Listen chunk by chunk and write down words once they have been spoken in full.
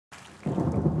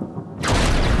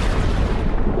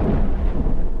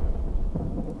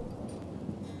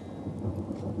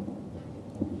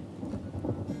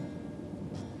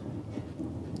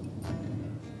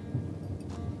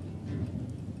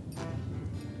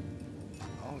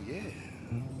Yeah.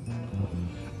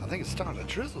 I think it's starting to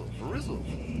drizzle, drizzle.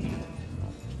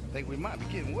 I think we might be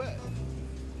getting wet.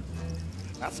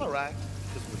 That's all right,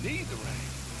 because we need the rain.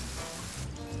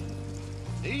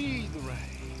 Need the rain.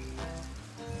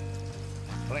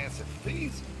 Plants and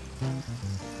feeds them.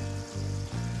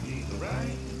 Need the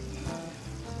rain.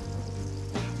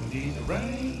 We need the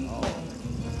rain. Oh.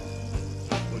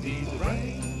 We need the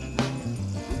rain.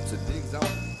 Roots and digs on.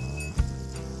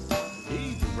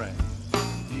 Need the rain.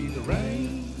 Need the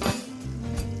rain.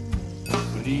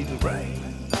 We need the rain.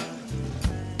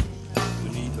 We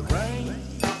need the rain.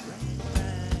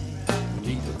 We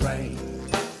need the rain.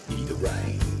 Need the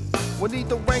rain. We need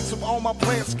the rain so all my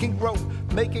plants can grow.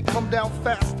 Make it come down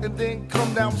fast and then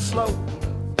come down slow.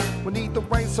 We need the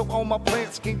rain so all my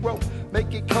plants can grow.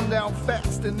 Make it come down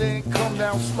fast and then come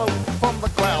down slow. From the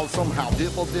clouds somehow,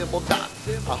 dibble, dibble, dot.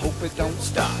 I hope it don't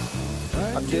stop.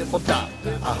 A dibble, dot.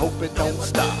 I hope it don't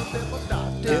stop.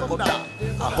 Dibble, dot.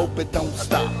 I hope it don't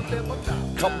stop.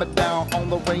 Coming down on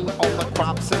the rain, on the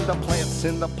crops and the plants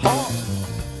in the park.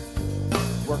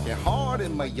 Working hard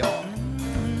in my yard.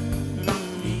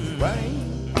 Need the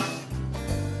rain.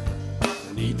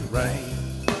 Need the rain.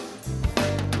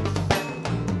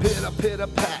 Pitter, pitter,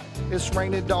 pat, it's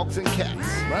raining dogs and cats.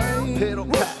 Rain. Pitter,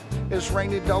 pat, it's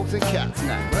raining dogs and cats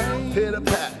now. Rain. Pitter,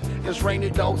 pat, it's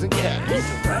raining dogs and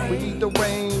cats. We need the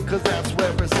rain, cause that's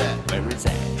where it's at. Where it's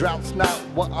at. Drought's not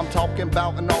what I'm talking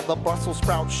about, and all the Brussels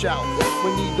sprouts shout.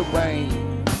 We need the rain.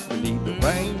 We need the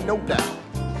rain, no doubt.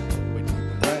 We need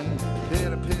the rain.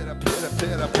 Pitter, pitter, pitter,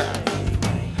 pitter, pat.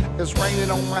 It's raining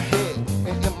on my head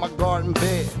and in my garden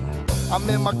bed. I'm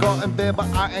in my garden bed, but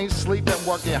I ain't sleeping,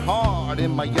 working hard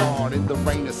in my yard. And the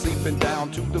rain is seeping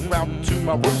down to the ground, to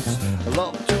my roots.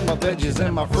 Love to my veggies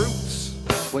and my fruits.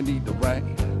 We need the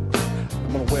rain.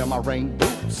 I'm gonna wear my rain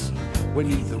boots. We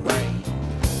need the rain.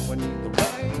 We need the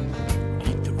rain.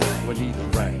 Need the rain. We need the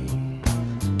rain.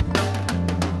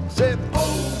 Say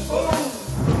boom,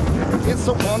 boom. It's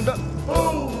a wonder.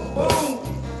 Boom, boom.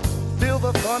 Feel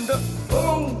the thunder.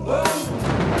 Boom, boom.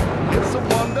 It's a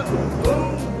wonder.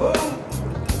 Boom, boom.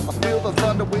 I feel the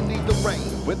thunder, we need the rain.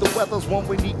 When the weather's warm,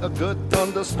 we need a good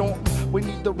thunderstorm. We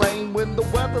need the rain when the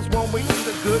weather's warm, we need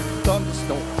a good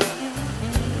thunderstorm.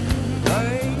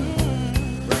 Rain,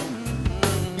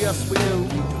 rain. Yes, we do.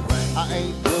 I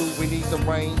ain't blue, we need the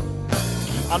rain.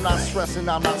 I'm not stressing,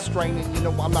 I'm not straining, you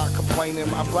know, I'm not complaining.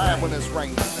 I'm glad when it's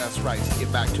raining. That's right, let's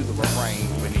get back to the refrain.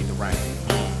 We need the rain.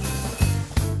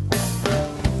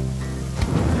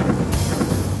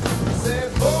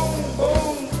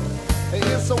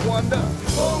 It's a wonder.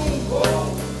 Boom,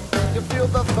 boom. You feel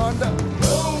the thunder.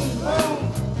 Boom,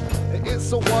 boom.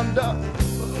 It's a wonder.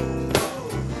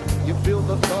 You feel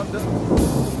the thunder.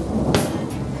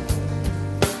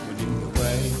 We need the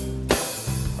rain.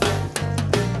 We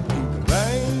need the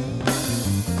rain.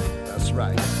 That's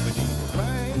right. We need the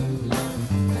rain.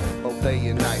 Both day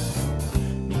and night.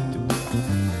 Need the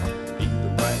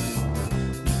rain.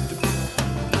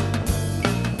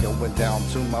 Going down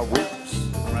to my roots.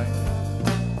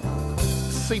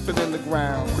 Seeping in the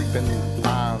ground, creeping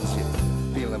lines, yeah,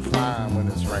 feeling fine when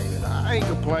it's raining. I ain't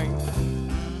complaining.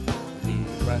 Need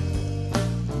the rain,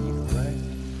 need the rain.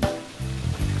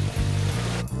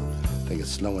 I think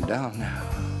it's slowing down now.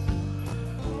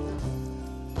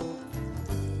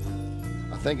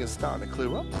 I think it's starting to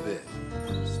clear up a bit.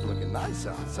 It's looking nice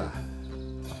outside.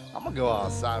 I'm gonna go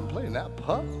outside and play in that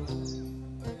puddle.